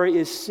glory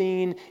is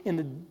seen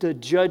in the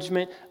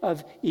judgment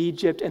of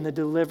Egypt and the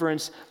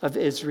deliverance of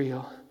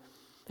Israel.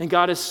 And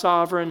God is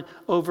sovereign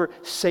over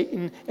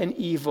Satan and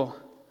evil.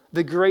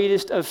 The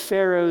greatest of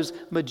Pharaoh's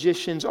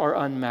magicians are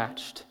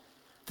unmatched.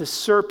 The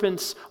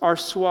serpents are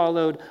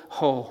swallowed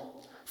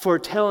whole,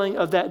 foretelling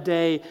of that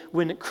day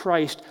when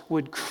Christ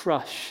would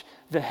crush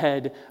the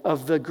head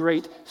of the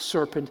great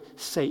serpent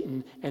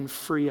Satan and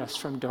free us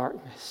from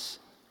darkness.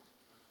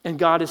 And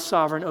God is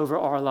sovereign over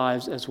our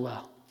lives as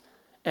well,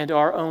 and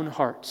our own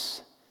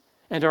hearts,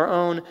 and our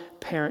own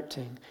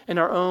parenting, and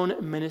our own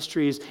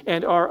ministries,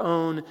 and our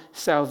own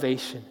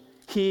salvation.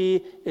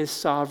 He is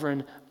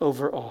sovereign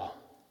over all.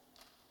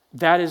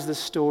 That is the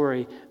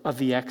story of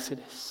the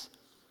Exodus.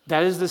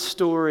 That is the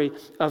story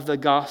of the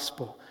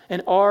gospel.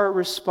 And our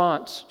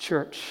response,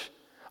 church,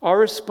 our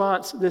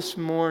response this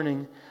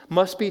morning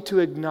must be to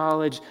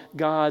acknowledge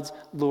God's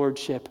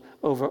lordship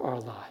over our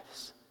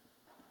lives.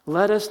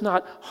 Let us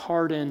not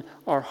harden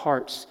our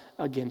hearts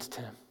against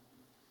him.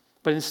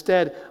 But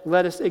instead,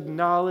 let us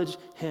acknowledge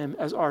him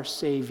as our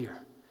Savior,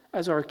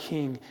 as our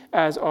King,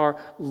 as our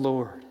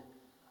Lord.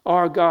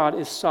 Our God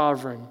is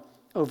sovereign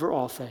over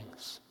all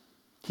things.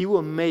 He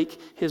will make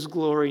his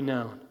glory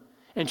known.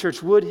 And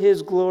church, would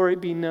his glory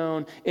be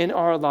known in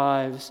our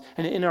lives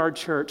and in our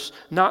church,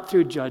 not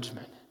through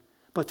judgment,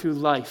 but through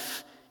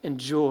life and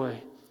joy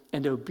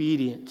and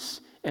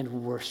obedience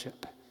and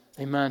worship.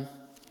 Amen.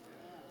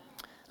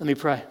 Let me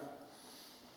pray.